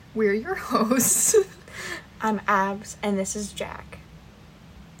We're your hosts. I'm Abs, and this is Jack.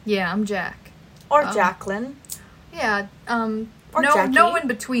 Yeah, I'm Jack. Or Jacqueline. Yeah, Or no, Jackie. no in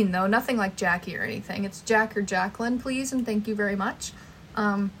between, though. Nothing like Jackie or anything. It's Jack or Jacqueline, please, and thank you very much.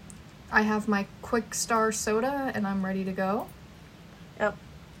 I have my Quick Star soda, and I'm ready to go. Yep.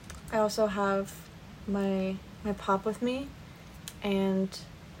 I also have my pop with me, and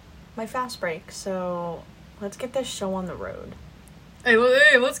my fast break, so let's get this show on the road. Hey,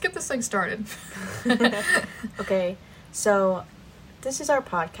 let's get this thing started. Okay, so this is our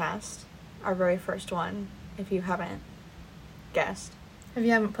podcast, our very first one, if you haven't guessed. If you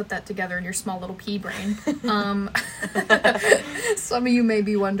haven't put that together in your small little pea brain, some of you may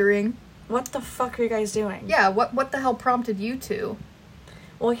be wondering, What the fuck are you guys doing? yeah, what the hell prompted you to?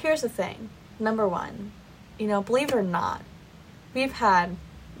 Well, here's the thing. Number one, believe it or not, we've had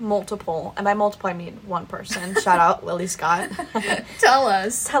multiple, and by multiple I mean one person. Shout out Lily Scott. Tell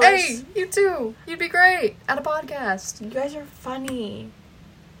us. Tell hey, us. you too. You'd be great at a podcast. You guys are funny.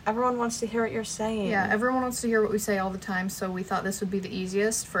 Everyone wants to hear what you're saying. Yeah, everyone wants to hear what we say all the time, so we thought this would be the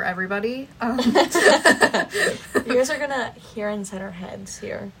easiest for everybody. You guys are gonna hear inside our heads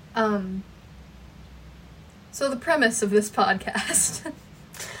here. So the premise of this podcast.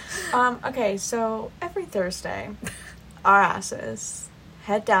 Okay, so every Thursday, our asses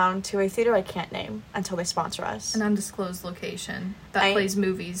head down to a theater I can't name until they sponsor us. An undisclosed location that plays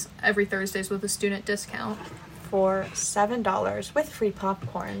movies every Thursdays with a student discount. For $7 with free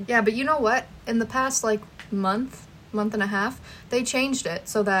popcorn. Yeah, but you know what? In the past, month and a half, they changed it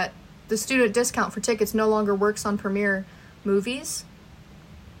so that the student discount for tickets no longer works on premiere movies.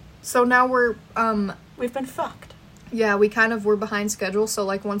 So now We've been fucked. yeah, we're behind schedule, so,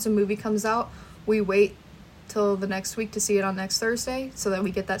 once a movie comes out, we wait till the next week to see it on next Thursday so that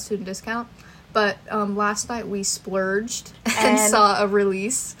we get that student discount. But last night we splurged and saw a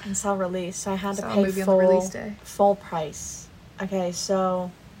release. So I had to Saw a pay movie on the release day. full price. Okay,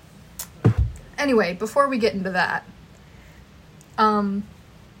 so Anyway, before we get into that,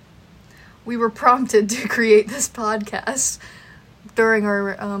 we were prompted to create this podcast during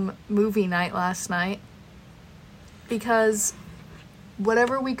our movie night last night because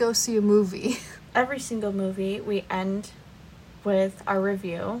whenever we go see a movie, every single movie we end with our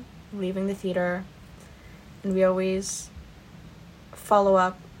review, leaving the theater, and we always follow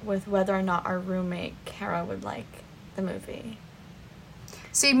up with whether or not our roommate Kara would like the movie.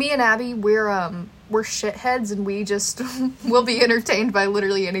 see, me and Abby, we're shitheads, and we just will be entertained by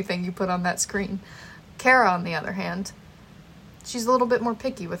literally anything you put on that screen. Kara, on the other hand, she's a little bit more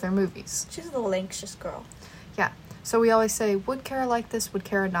picky with her movies. She's a little anxious girl. Yeah. So we always say, would Kara like this? Would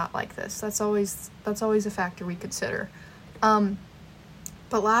Kara not like this? That's always a factor we consider.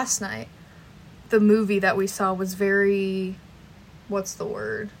 But last night, the movie that we saw was very, what's the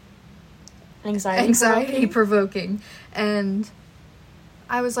word? Anxiety provoking. And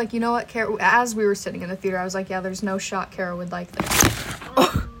I was like, you know what, Kara, as we were sitting in the theater, I was like, yeah, there's no shot Kara would like this.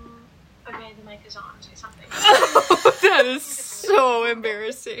 Okay, the mic is on. Say something. That is so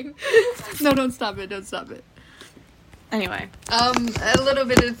embarrassing. No, don't stop it. Anyway. A little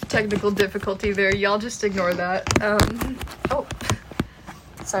bit of technical difficulty there. Y'all just ignore that. Oh.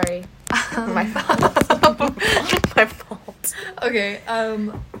 Sorry. My fault. My fault. Okay,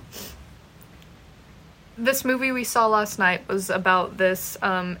 this movie we saw last night was about this,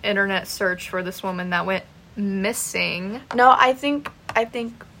 internet search for this woman that went missing. No, I think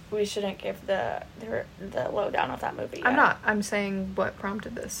we shouldn't give the lowdown of that movie yet. I'm not. I'm saying what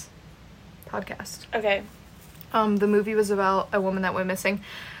prompted this podcast. Okay. The movie was about a woman that went missing.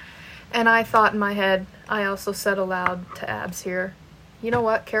 And I thought in my head, I also said aloud to Abs here, you know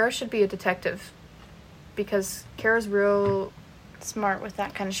what? Kara should be a detective. Because Kara's real Smart with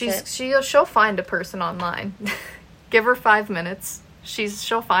that kind of shit. She'll find a person online. Give her 5 minutes.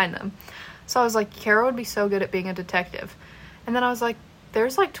 She'll find them. So I was like, Kara would be so good at being a detective. And then I was like,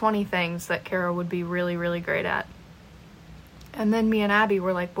 there's 20 things that Kara would be really, really great at. And then me and Abby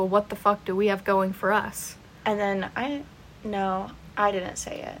were like, well, what the fuck do we have going for us? And then I didn't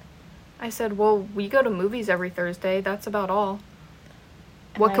say it. I said, well, we go to movies every Thursday. That's about all.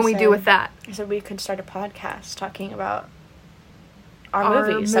 And What can we do with that? I said we could start a podcast talking about our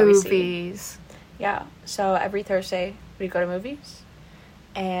movies that we see. Yeah. So every Thursday we go to movies,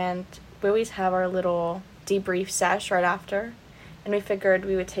 and we always have our little debrief sesh right after, and we figured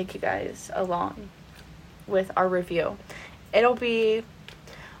we would take you guys along with our review. It'll be,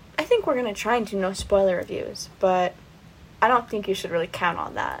 I think we're gonna try and do no spoiler reviews, but I don't think you should really count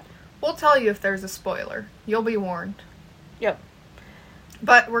on that. We'll tell you if there's a spoiler. You'll be warned. Yep.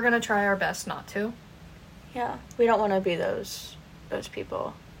 But we're gonna try our best not to. Yeah. We don't want to be those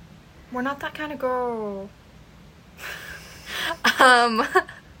people. We're not that kind of girl.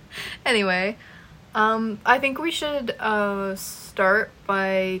 Anyway, I think we should start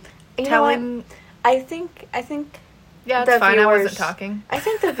by telling. I think. Yeah, it's fine. I wasn't talking. I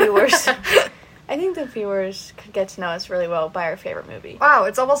think the viewers. I think the viewers could get to know us really well by our favorite movie. Wow,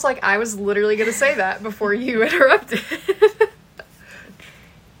 it's almost like I was literally going to say that before you interrupted.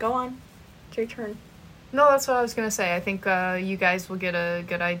 Go on. It's your turn. No, that's what I was going to say. I think you guys will get a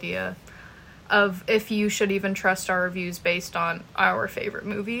good idea of if you should even trust our reviews based on our favorite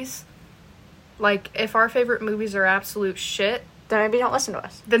movies. Like, if our favorite movies are absolute shit, then maybe don't listen to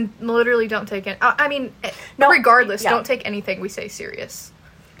us. Then literally don't take it. I mean, regardless, don't take anything we say serious.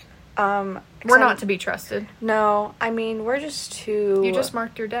 We're not to be trusted. No, I mean, we're just two... You just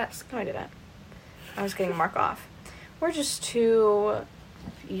marked your desk. No, I didn't. I was getting a mark off. We're just two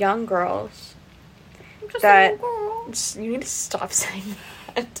young girls. I'm just a young girl. You need to stop saying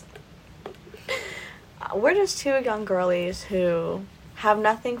that. We're just two young girlies who have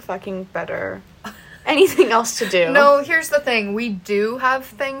nothing fucking better, anything else to do. No, here's the thing. We do have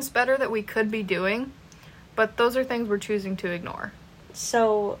things better that we could be doing, but those are things we're choosing to ignore.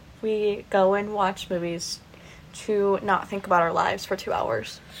 So we go and watch movies to not think about our lives for 2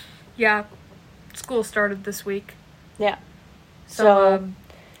 hours. Yeah. School started this week. Yeah. So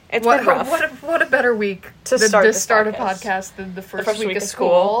it's been rough. What a better week to start a podcast than the first week of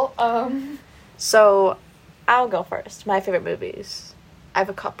school. So I'll go first. My favorite movies. I have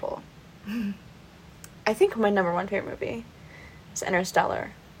a couple. I think my number one favorite movie is Interstellar.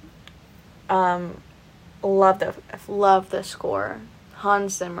 Love the score.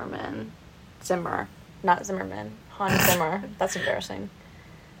 Hans Zimmerman. Not Zimmerman. Hans Zimmer. That's embarrassing.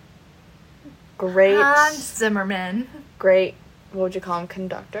 Great. Hans Zimmerman. Great, what would you call him,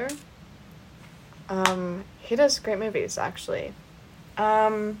 conductor? He does great movies, actually.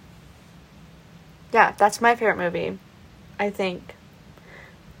 Yeah, that's my favorite movie, I think,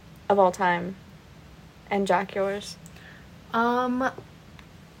 of all time. And Jack, yours?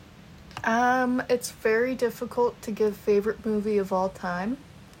 It's very difficult to give favorite movie of all time.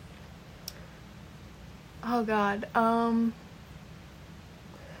 Oh, God.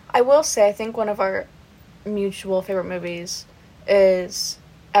 I will say, I think one of our mutual favorite movies is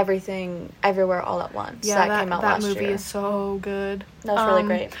Everything, Everywhere, All at Once. Yeah, that came out last year. That movie is so good. That was really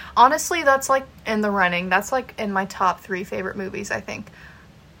great. Honestly, that's, like, in the running. That's, like, in my top 3 favorite movies, I think.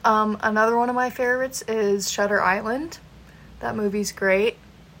 Another one of my favorites is Shutter Island. That movie's great.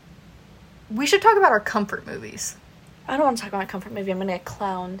 We should talk about our comfort movies. I don't want to talk about my comfort movie. I'm going to get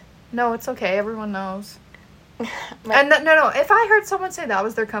clowned. No, it's okay. Everyone knows. No. If I heard someone say that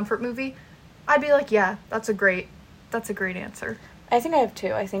was their comfort movie, I'd be like, yeah, that's a great answer. I think I have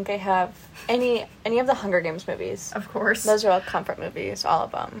 2. I think I have any of the Hunger Games movies. Of course. Those are all comfort movies, all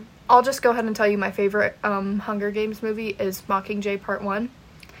of them. I'll just go ahead and tell you my favorite Hunger Games movie is Mockingjay Part 1.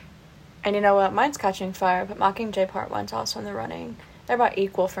 And you know what? Mine's Catching Fire, but Mockingjay Part 1's also in the running. They're about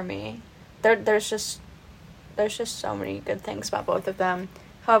equal for me. There's just so many good things about both of them.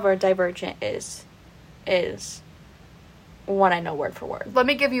 However, Divergent is one I know word for word. Let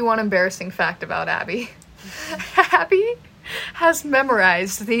me give you one embarrassing fact about Abby. Abby has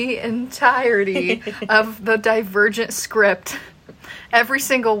memorized the entirety of the Divergent script. Every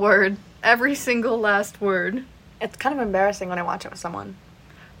single word. Every single last word. It's kind of embarrassing when I watch it with someone.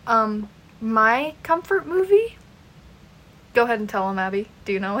 My comfort movie? Go ahead and tell them, Abby.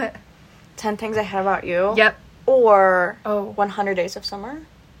 Do you know it? 10 Things I Hate About You? Yep. Or 100 Days of Summer?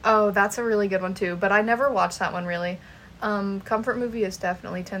 Oh, that's a really good one too, but I never watched that one really. Comfort movie is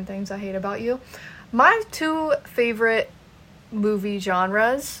definitely 10 Things I Hate About You. My 2 favorite movie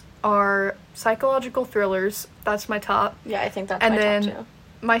genres are psychological thrillers. That's my top. Yeah, I think that's my top too.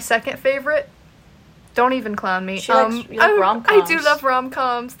 My second favorite, don't even clown me. You like rom-coms. I do love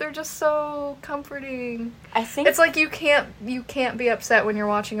rom-coms. They're just so comforting. I think it's like you can't be upset when you're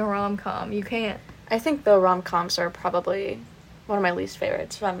watching a rom-com. You can't. I think the rom-coms are probably one of my least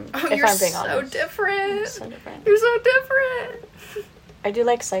favorites, if I'm being honest. You're so different. You're so different. I do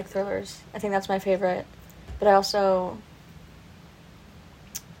like psych thrillers. I think that's my favorite. But I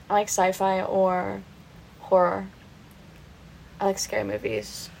like sci-fi or horror. I like scary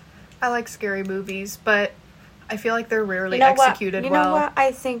movies. I like scary movies, but I feel like they're rarely executed well. You know what?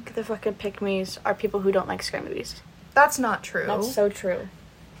 I think the fucking pick-me's are people who don't like scary movies. That's not true. That's so true.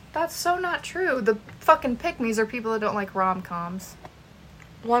 That's so not true. The fucking pick-me's are people that don't like rom-coms.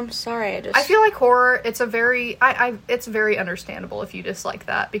 Well, I'm sorry. I feel like horror, it's it's very understandable if you dislike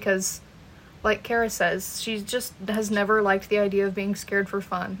that, because, like Kara says, she just has never liked the idea of being scared for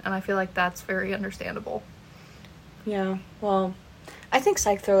fun, and I feel like that's very understandable. Yeah, well, I think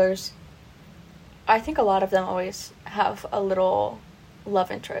psych thrillers I think a lot of them always have a little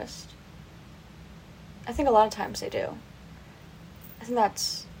love interest. I think a lot of times they do. I think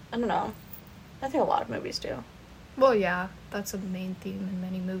that's, I don't know. I think a lot of movies do. Well, yeah, that's a main theme in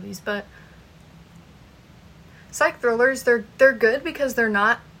many movies, but psych thrillers, they're good because they're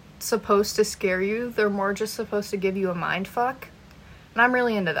not supposed to scare you. They're more just supposed to give you a mind fuck. And I'm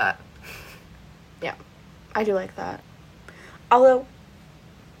really into that. Yeah, I do like that. Although,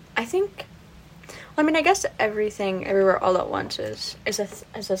 I think, I mean, I guess Everything, Everywhere, All at Once is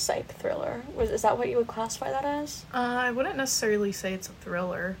a psych thriller. Is that what you would classify that as? I wouldn't necessarily say it's a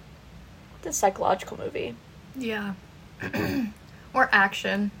thriller. It's a psychological movie. Yeah. Or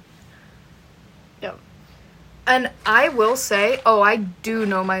action. Yep. And I will say, I do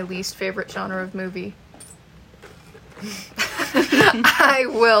know my least favorite genre of movie.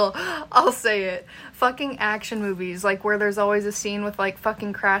 I'll say it. Fucking action movies, like, where there's always a scene with, like,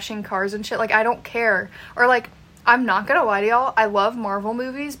 fucking crashing cars and shit. Like, I don't care. Or, like, I'm not gonna lie to y'all, I love Marvel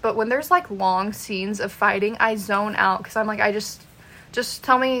movies, but when there's, like, long scenes of fighting, I zone out, because I'm like, just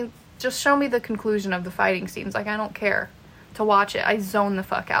show me the conclusion of the fighting scenes. Like, I don't care to watch it. I zone the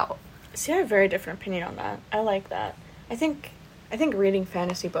fuck out. See, I have a very different opinion on that. I like that. I think reading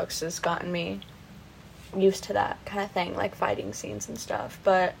fantasy books has gotten me used to that kind of thing, like fighting scenes and stuff,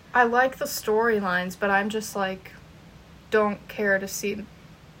 but I like the storylines, but I'm just like, don't care to see.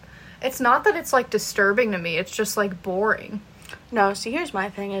 It's not that it's like disturbing to me, it's just like boring. No, see, here's my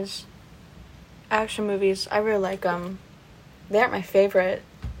thing is action movies, I really like them. They aren't my favorite,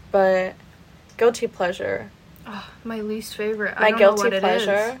 but guilty pleasure. Oh, my least favorite. My I don't guilty know what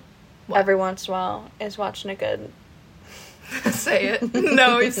pleasure it is. What? Every once in a while is watching a good Say it.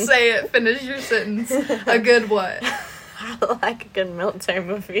 No, say it. Finish your sentence. A good what? I like a good military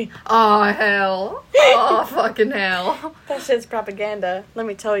movie. Oh, hell. Oh, fucking hell. That shit's propaganda, let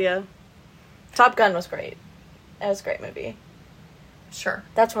me tell you. Top Gun was great. It was a great movie. Sure.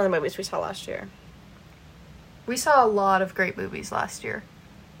 That's one of the movies we saw last year. We saw a lot of great movies last year.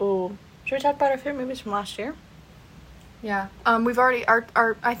 Ooh. Should we talk about our favorite movies from last year? Yeah. We've already,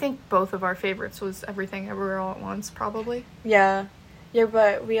 I think both of our favorites was Everything Everywhere All at Once, probably. Yeah. Yeah,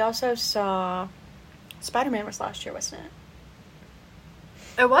 but we also saw Spider-Man was last year, wasn't it?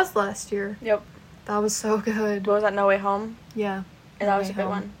 It was last year. Yep. That was so good. What was that, No Way Home? Yeah. And that was a good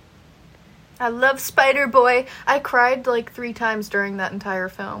one. I love Spider-Boy. I cried like 3 times during that entire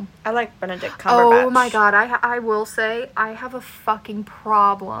film. I like Benedict Cumberbatch. Oh my god, I will say, I have a fucking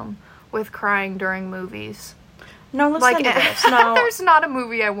problem with crying during movies. No, listen to this. No. There's not a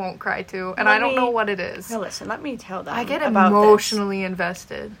movie I won't cry to, and I don't know what it is. No, listen, let me tell them I get about emotionally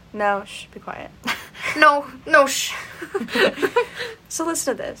invested. No, shh, be quiet. No, shh. So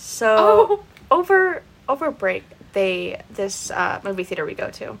listen to this. So, over break, this movie theater we go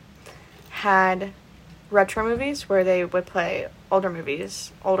to had retro movies where they would play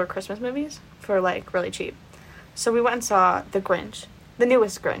older Christmas movies for, like, really cheap. So we went and saw The Grinch. The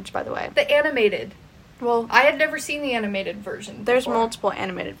newest Grinch, by the way. The animated. Well, I had never seen the animated version. There's multiple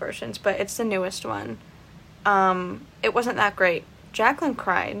animated versions, but it's the newest one. It wasn't that great. Jacqueline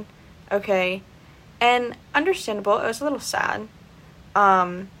cried, okay, and understandable, it was a little sad.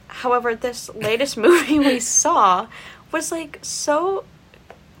 However, this latest movie we saw was, like, so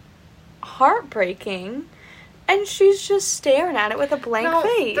heartbreaking, and she's just staring at it with a blank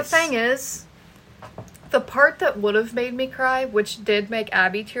face. The thing is, the part that would have made me cry, which did make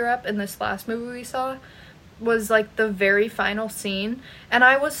Abby tear up in this last movie we saw, was, like, the very final scene. And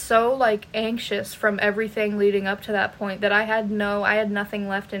I was so, like, anxious from everything leading up to that point that I had nothing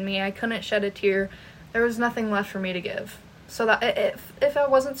left in me. I couldn't shed a tear. There was nothing left for me to give. So that if I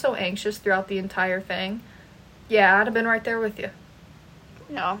wasn't so anxious throughout the entire thing, yeah, I'd have been right there with you.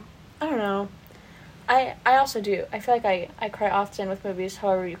 No, I don't know. I also do. I feel like I cry often with movies,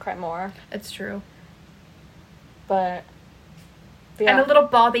 however you cry more. It's true. But yeah. And a little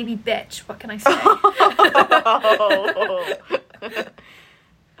ball baby bitch. What can I say?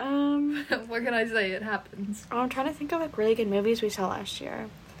 What can I say? It happens. I'm trying to think of, like, really good movies we saw last year.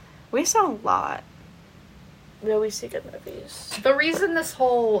 We saw a lot. We always see good movies. The reason this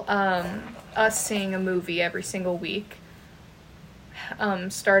whole us seeing a movie every single week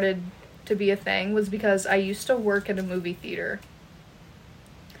started to be a thing was because I used to work at a movie theater.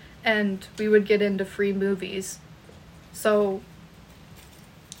 And we would get into free movies. So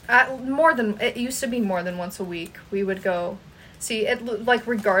it used to be more than once a week. We would go see it, like,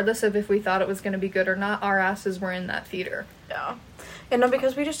 regardless of if we thought it was going to be good or not, our asses were in that theater. Yeah. You know,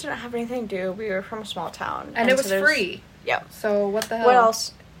 because we just didn't have anything to do. We were from a small town. And it was free. Yeah. So what the hell? What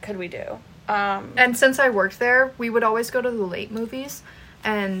else could we do? And since I worked there, we would always go to the late movies,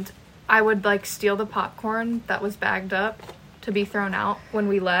 and I would, like, steal the popcorn that was bagged up to be thrown out when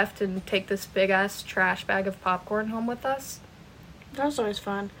we left and take this big-ass trash bag of popcorn home with us. That was always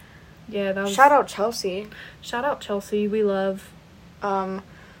fun. Yeah, that was... Shout out Chelsea. Shout out Chelsea. We love...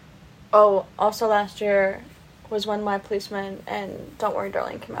 Also last year was when My Policeman and Don't Worry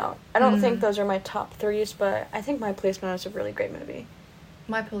Darling came out. I don't think those are my top 3s, but I think My Policeman was a really great movie.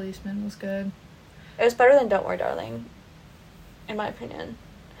 My Policeman was good. It was better than Don't Worry Darling, in my opinion.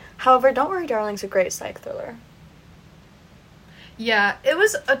 However, Don't Worry Darling's a great psych thriller. Yeah, it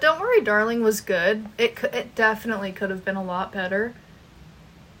was... Don't Worry Darling was good. It definitely could have been a lot better.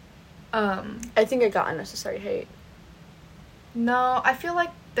 I think it got unnecessary hate. No, I feel like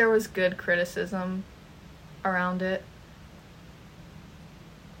there was good criticism around it.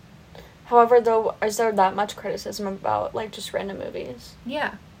 However, though, is there that much criticism about, like, just random movies?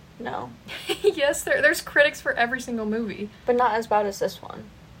 Yeah. No. Yes, there's critics for every single movie. But not as bad as this one.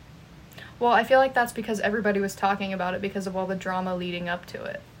 Well, I feel like that's because everybody was talking about it because of all the drama leading up to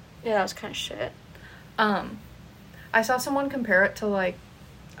it. Yeah, that was kind of shit. I saw someone compare it to, like...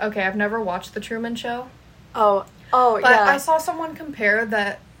 Okay, I've never watched The Truman Show. Oh, but yeah. I saw someone compare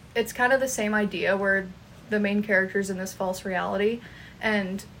that it's kind of the same idea where the main character's in this false reality,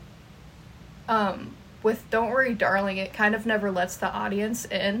 and with Don't Worry Darling, it kind of never lets the audience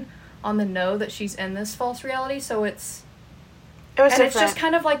in on the know that she's in this false reality, so it's just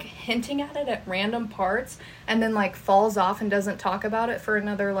kind of like hinting at it at random parts, and then like falls off and doesn't talk about it for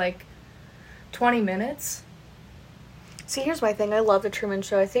another like 20 minutes. See, here's my thing. I love The Truman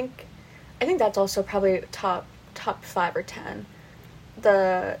Show. I think that's also probably top 5 or 10.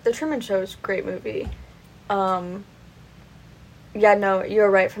 The Truman Show is a great movie. Yeah, no, you're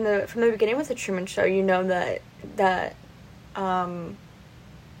right. From the beginning with The Truman Show, you know that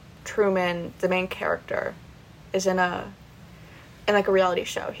Truman, the main character, is in like a reality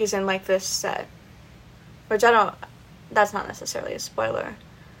show. He's in like this set, which that's not necessarily a spoiler,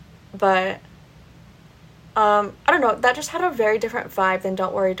 but I don't know, that just had a very different vibe than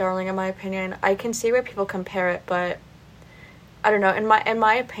Don't Worry Darling, in my opinion. I can see where people compare it, but I don't know, in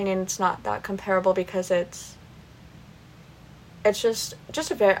my opinion, it's not that comparable because it's just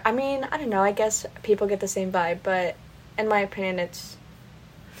a very, I mean, I don't know, I guess people get the same vibe, but in my opinion, it's...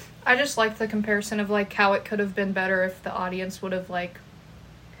 I just like the comparison of, like, how it could have been better if the audience would have, like...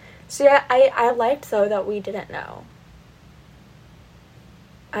 See, I liked, though, that we didn't know.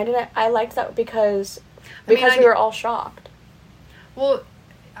 I liked that because we were all shocked. Well,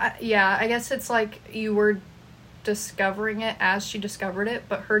 yeah, I guess it's like you were discovering it as she discovered it,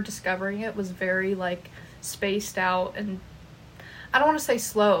 but her discovering it was very, like, spaced out, and I don't want to say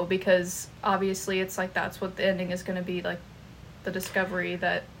slow, because obviously it's like that's what the ending is going to be, like, the discovery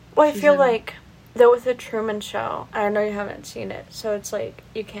that... Well, I feel like, though, with The Truman Show, I know you haven't seen it, so it's like,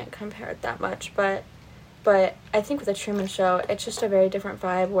 you can't compare it that much, but I think with The Truman Show, it's just a very different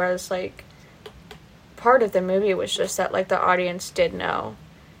vibe, whereas, like, part of the movie was just that, like, the audience did know,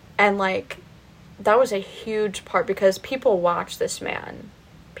 and, like, that was a huge part, because people watched this man,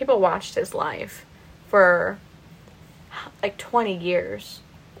 people watched his life for, like, 20 years.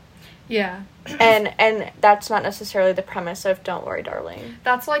 Yeah. And that's not necessarily the premise of Don't Worry Darling.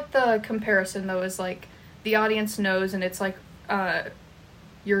 That's, like, the comparison, though, is, like, the audience knows, and it's, like,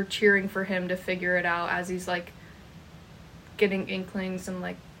 you're cheering for him to figure it out as he's, like, getting inklings and,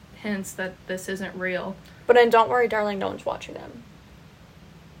 like, hints that this isn't real. But in Don't Worry Darling, no one's watching him.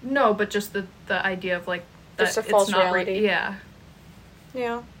 No, but just the idea of, like, that just a false it's not reality. Yeah.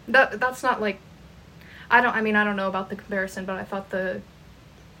 Yeah. That's not, like... I don't know about the comparison, but I thought the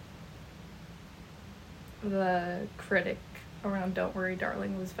critic around Don't Worry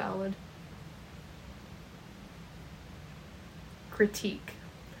Darling was valid. The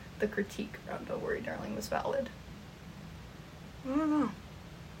critique around Don't Worry Darling was valid. I don't know.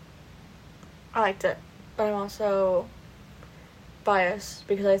 I liked it, but I'm also biased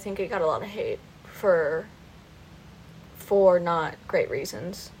because I think it got a lot of hate for not great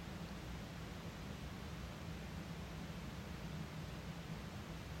reasons.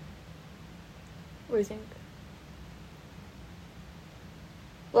 What do you think?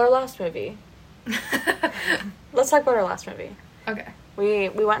 Well, our last movie. Let's talk about our last movie. Okay. We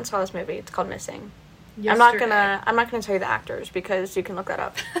went and saw this movie. It's called Missing. Yesterday. I'm not gonna tell you the actors because you can look that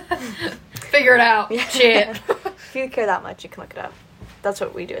up. Figure it out. Shit. If you care that much, you can look it up. That's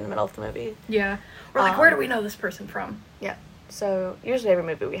what we do in the middle of the movie. Yeah. We're like, where do we know this person from? Yeah. So usually every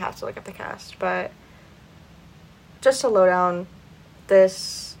movie we have to look up the cast, but just to low down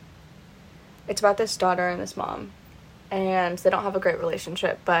this, it's about this daughter and this mom, and they don't have a great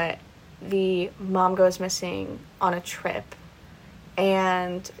relationship, but the mom goes missing on a trip,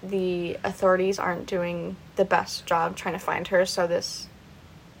 and the authorities aren't doing the best job trying to find her, so this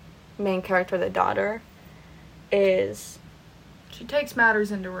main character, the daughter, is... She takes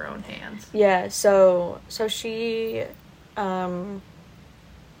matters into her own hands. Yeah, so she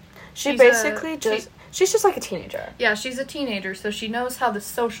basically she's just like a teenager. Yeah, she's a teenager, so she knows how the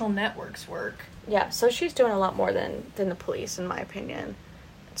social networks work. Yeah, so she's doing a lot more than the police, in my opinion.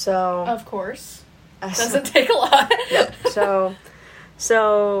 So... Of course. Doesn't take a lot. Yeah,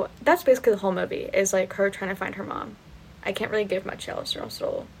 so that's basically the whole movie, is, like, her trying to find her mom. I can't really give much else, or else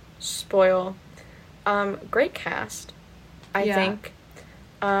it'll spoil. Great cast, I think.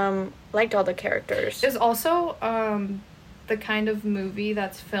 Liked all the characters. It's also, the kind of movie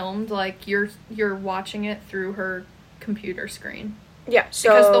that's filmed, like, you're watching it through her computer screen. Yeah, so...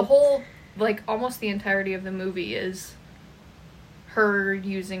 Because the whole, like, almost the entirety of the movie is her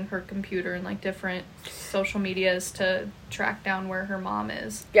using her computer and, like, different social medias to track down where her mom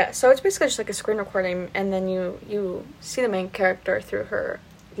is. Yeah, so it's basically just, like, a screen recording, and then you see the main character through her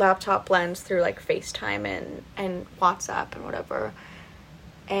laptop lens, through, like, FaceTime and WhatsApp and whatever.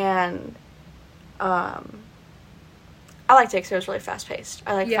 And, I liked it because it was really fast-paced.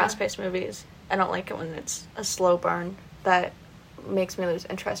 I like fast-paced movies. I don't like it when it's a slow burn that makes me lose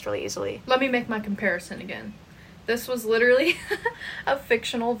interest really easily. Let me make my comparison again. This was literally a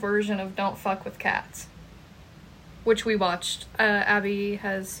fictional version of Don't Fuck with Cats, which we watched. Abby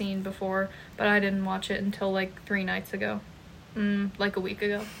has seen before, but I didn't watch it until, like, 3 nights ago. Like a week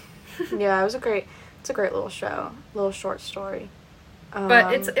ago. Yeah, it's a great little show. Little short story.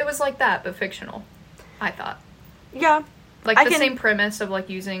 But it was like that, but fictional, I thought. Yeah. Like, the same premise of, like,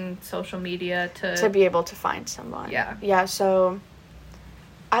 using social media to be able to find someone. Yeah. Yeah, so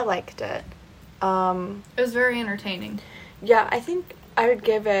I liked it. It was very entertaining. Yeah, I think I would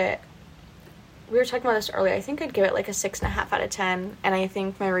give it... We were talking about this earlier. I think I'd give it, like, a 6.5 out of 10. And I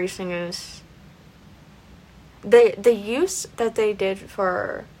think my reasoning is... The use that they did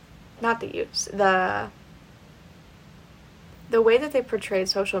for... Not the use. The way that they portrayed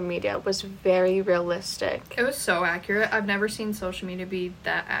social media was very realistic. It was so accurate. I've never seen social media be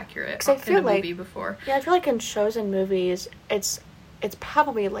that accurate in a movie before. Yeah, I feel like in shows and movies, it's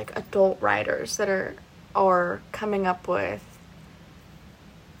probably, like, adult writers that are coming up with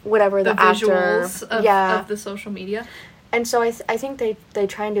whatever the visuals actor... of the social media. And so I think they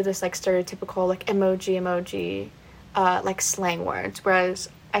try and do this, like, stereotypical, like, emoji, like, slang words, whereas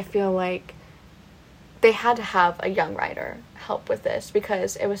I feel like they had to have a young writer help with this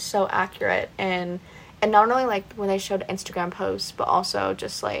because it was so accurate, and not only, like, when they showed Instagram posts, but also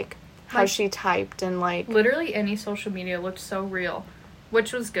just, like, how she typed and, like... Literally any social media looked so real,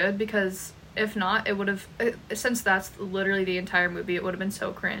 which was good because if not, it would have... Since that's literally the entire movie, it would have been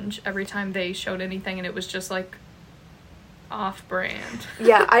so cringe every time they showed anything and it was just, like, off-brand.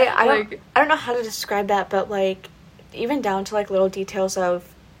 Yeah, I don't know how to describe that, but, like, even down to, like, little details of,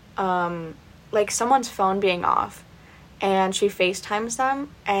 like, someone's phone being off, and she FaceTimes them,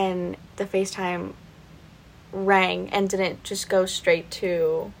 and the FaceTime rang and didn't just go straight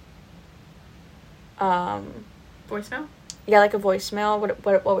to... voicemail? Yeah, like a voicemail.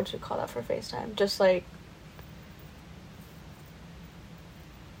 What would you call that for FaceTime? Just like...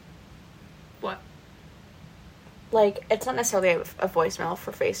 What? Like, it's not necessarily a voicemail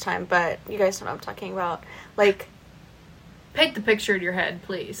for FaceTime, but you guys know what I'm talking about. Like... Paint the picture in your head,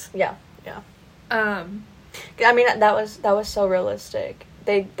 please. Yeah. I mean, that was so realistic.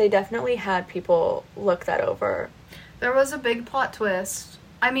 They definitely had people look that over. There was a big plot twist.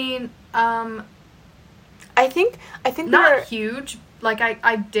 I mean, I think not huge. Like,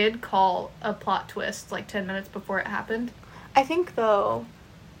 I did call a plot twist, like, 10 minutes before it happened. I think, though,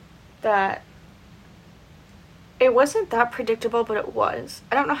 that it wasn't that predictable, but it was.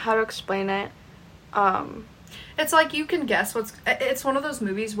 I don't know how to explain it. It's like you can guess it's one of those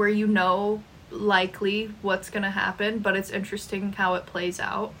movies where you know likely what's gonna happen, but it's interesting how it plays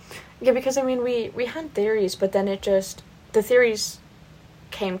out. Yeah, because, I mean, we had theories, but then the theories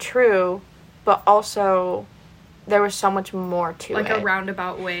came true, but also there was so much more to it. Like a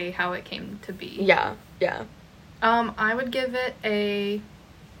roundabout way how it came to be. Yeah. I would give it You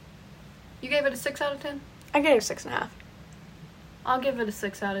gave it a 6 out of 10? I gave it a 6.5. I'll give it a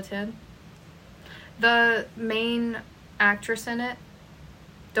 6 out of 10. The main actress in it,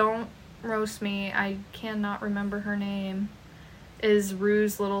 don't roast me, I cannot remember her name, is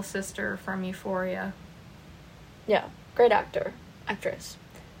Rue's little sister from Euphoria. Yeah, great actress.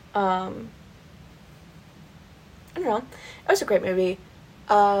 I don't know. It was a great movie.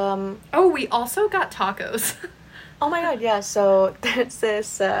 We also got tacos. Oh my god, yeah, so there's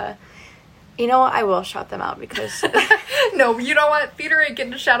this, you know what, I will shout them out because... No, you know what? Theater ain't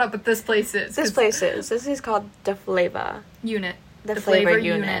getting a shout out, but this place is. This is called the Flavor Unit. The Flavor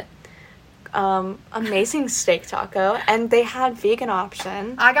Unit. Amazing steak taco, and they had vegan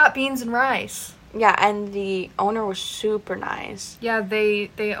option. I got beans and rice. Yeah, and the owner was super nice. Yeah, they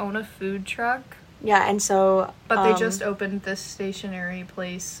own a food truck. Yeah, and so... But they just opened this stationery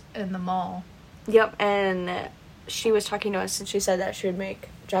place in the mall. Yep, and she was talking to us, and she said that she would make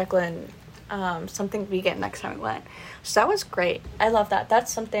Jacqueline something vegan next time we went. So that was great. I love that.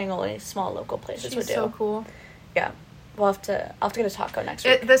 That's something only small local places would do. So cool. Yeah. I'll have to get a taco next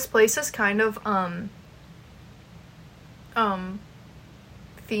week. This place is kind of themed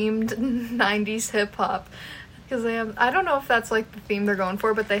 90s hip hop, because they have, I don't know if that's like the theme they're going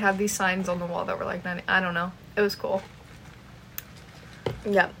for, but they have these signs on the wall that were like 90, I don't know. It was cool.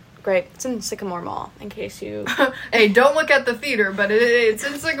 Yeah, great. It's in Sycamore Mall, in case you... Hey, don't look at the theater, but it's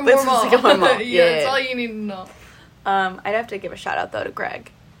in Sycamore Mall. Sycamore Mall. Yeah, that's all you need to know. I'd have to give a shout out though to Greg.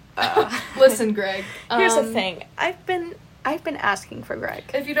 Listen, Greg. Here's the thing. I've been asking for Greg.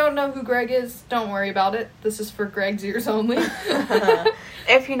 If you don't know who Greg is, don't worry about it. This is for Greg's ears only.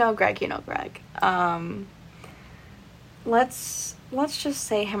 If you know Greg, you know Greg. Let's just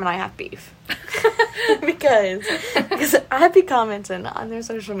say him and I have beef. because I've been commenting on their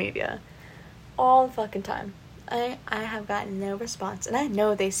social media all the fucking time. I have gotten no response, and I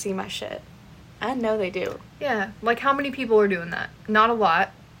know they see my shit. I know they do. Yeah, like how many people are doing that? Not a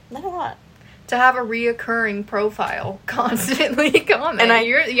lot. Not a lot. To have a reoccurring profile constantly comment. And I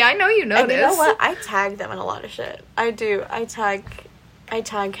know you notice. And you know what? I tag them in a lot of shit. I do. I tag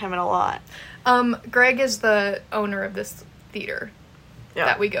him in a lot. Greg is the owner of this theater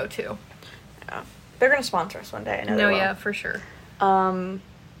that we go to. Yeah. They're gonna sponsor us one day. I know they will. Yeah, for sure. All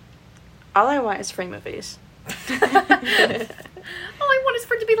I want is free movies. All I want is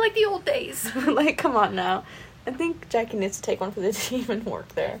for it to be like the old days. Like, come on now. I think Jackie needs to take one for the team and work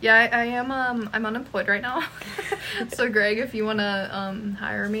there. Yeah, I am, I'm unemployed right now. So, Greg, if you want to,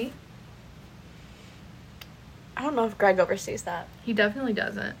 hire me. I don't know if Greg oversees that. He definitely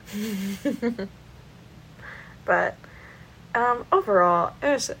doesn't. But, overall,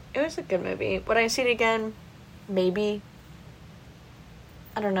 it was a good movie. Would I see it again? Maybe.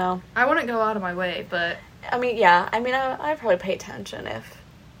 I don't know. I wouldn't go out of my way, but... I mean, yeah. I mean, I'd probably pay attention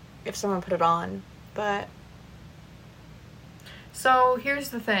if someone put it on, but... So, here's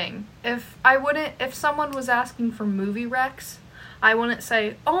the thing. If someone was asking for movie recs, I wouldn't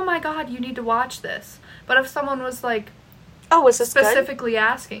say, oh my god, you need to watch this. But if someone was like... Oh, was this specifically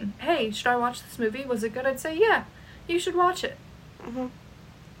asking, hey, should I watch this movie? Was it good? I'd say, yeah, you should watch it. Mm-hmm.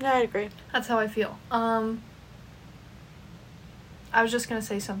 Yeah, I agree. That's how I feel. I was just going to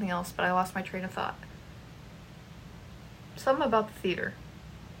say something else, but I lost my train of thought. Something about the theater.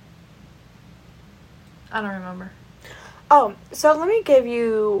 I don't remember. Oh, so let me give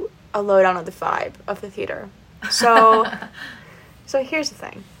you a lowdown of the vibe of the theater. So, so here's the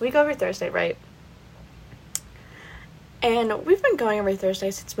thing. We go every Thursday, right? And we've been going every Thursday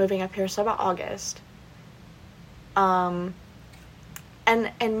since moving up here, so about August. And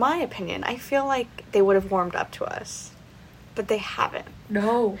in my opinion, I feel like they would have warmed up to us. But they haven't.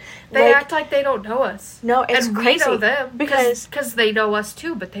 No. They act like they don't know us. No, it's crazy. And we know them. Because they know us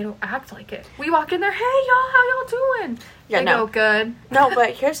too, but they don't act like it. We walk in there, hey, y'all, how y'all doing? Yeah, they go, good. No,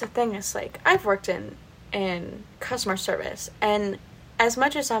 but here's the thing. It's like, I've worked in customer service. And as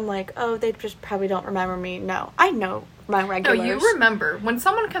much as I'm like, oh, they just probably don't remember me. No, I know my regulars. No, you remember. When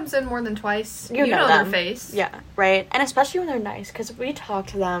someone comes in more than twice, you know their face. Yeah, right? And especially when they're nice, because we talk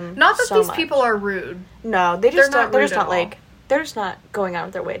to them Not that these people are rude. No, they're just not like... They're just not going out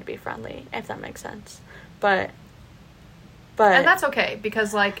of their way to be friendly, if that makes sense. But and that's okay,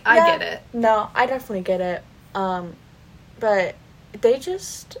 because, like, I get it. No, I definitely get it. But they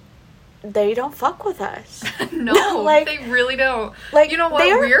don't fuck with us. No, like, they really don't. Like, you know what?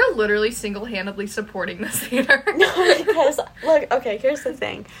 We're literally single-handedly supporting this theater. No, because, look, okay, here's the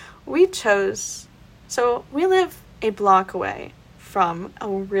thing. We live a block away from a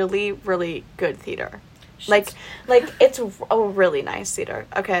really, really good theater. Like it's a really nice theater,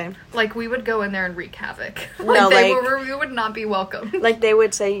 okay? Like, we would go in there and wreak havoc. No, we would not be welcome. Like, they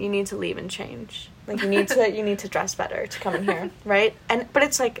would say, you need to leave and change. Like, you need to dress better to come in here, right? But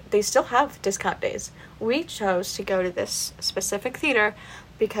it's like, they still have discount days. We chose to go to this specific theater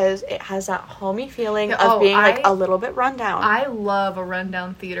because it has that homey feeling of being, like, a little bit rundown. I love a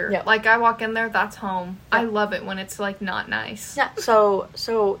rundown theater. Yeah. Like, I walk in there, that's home. Yeah. I love it when it's, like, not nice. Yeah, so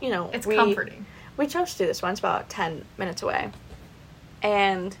you know... It's comforting. We chose to do this one. It's about 10 minutes away.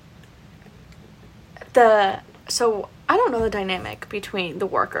 And so I don't know the dynamic between the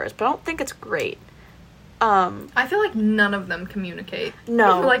workers, but I don't think it's great. I feel like none of them communicate.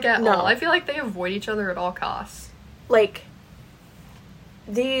 No. Like, at all. I feel like they avoid each other at all costs. Like,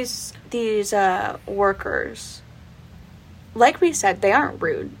 these workers, like we said, they aren't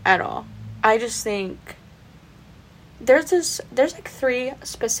rude at all. I just think there's like 3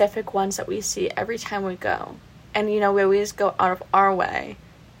 specific ones that we see every time we go. And, you know, we always go out of our way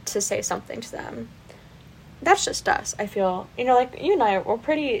to say something to them. That's just us, I feel. You know, like, you and I, we're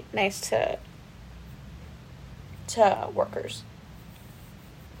pretty nice to workers.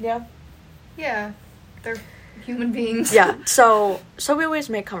 Yeah? Yeah. They're human beings. Yeah. So we always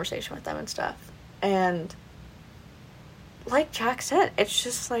make conversation with them and stuff. And like Jack said, it's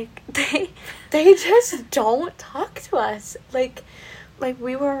just like they just don't talk to us. Like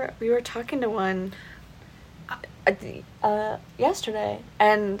we were talking to one yesterday,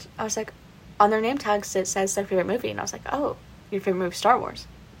 and I was like, on their name tags it says their favorite movie, and I was like, oh, your favorite movie, Star Wars.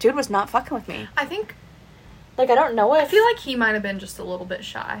 Dude was not fucking with me. I think, like, I don't know if... I feel like he might have been just a little bit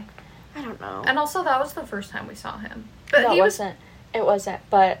shy. I don't know. And also, that was the first time we saw him. But no, it wasn't.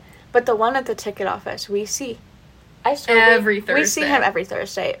 But the one at the ticket office, we see... I swear every Thursday. We see him every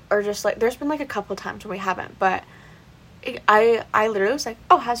Thursday. Or just, like, there's been, like, a couple times when we haven't. But I literally was like,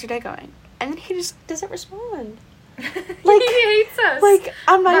 oh, how's your day going? And then he just doesn't respond. Like, he hates us. Like,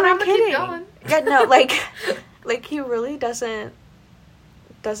 I'm not even kidding. Keep going. Yeah, no, like he really doesn't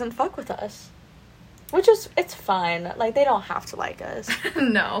fuck with us. Which is, it's fine. Like, they don't have to like us.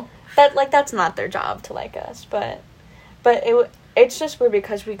 No. That's not their job to like us. But it's just weird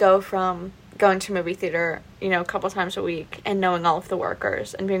because we go from going to movie theater, you know, a couple times a week and knowing all of the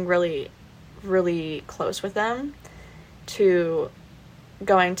workers and being really, really close with them to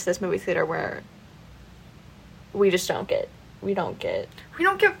going to this movie theater where we don't get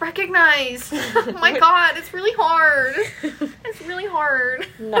recognized. Oh my god, it's really hard. It's really hard.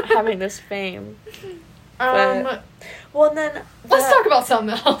 Not having this fame. Well, and then let's talk about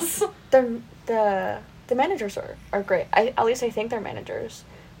something else. The managers are great. At least I think they're managers.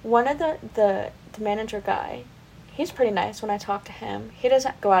 One of the manager guy, he's pretty nice when I talk to him. He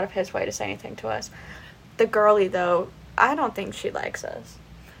doesn't go out of his way to say anything to us. The girlie, though, I don't think she likes us.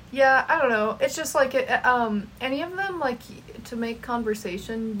 Yeah, I don't know. It's just like any of them, like, to make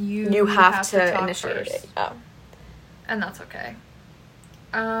conversation, you have to talk initiate first. it. Oh. And that's okay.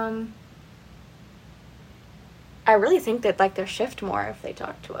 I really think they'd like their shift more if they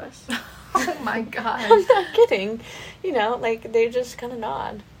talked to us. Oh my god. I'm not kidding. You know, like, they just kind of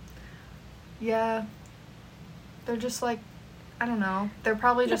nod. Yeah. They're just like, I don't know. They're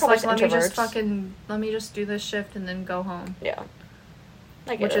probably just like, let me just do this shift and then go home. Yeah.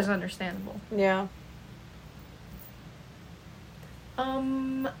 Which is understandable. Yeah.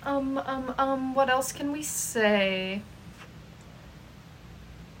 What else can we say?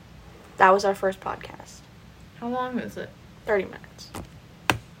 That was our first podcast. How long is it? 30 minutes.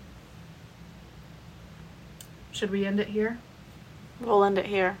 Should we end it here? We'll end it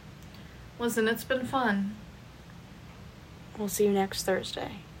here. Listen, it's been fun. We'll see you next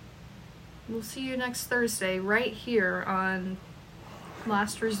Thursday. We'll see you next Thursday right here on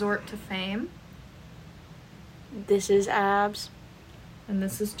Last Resort to Fame. This is Abs. And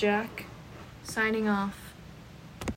this is Jack, signing off.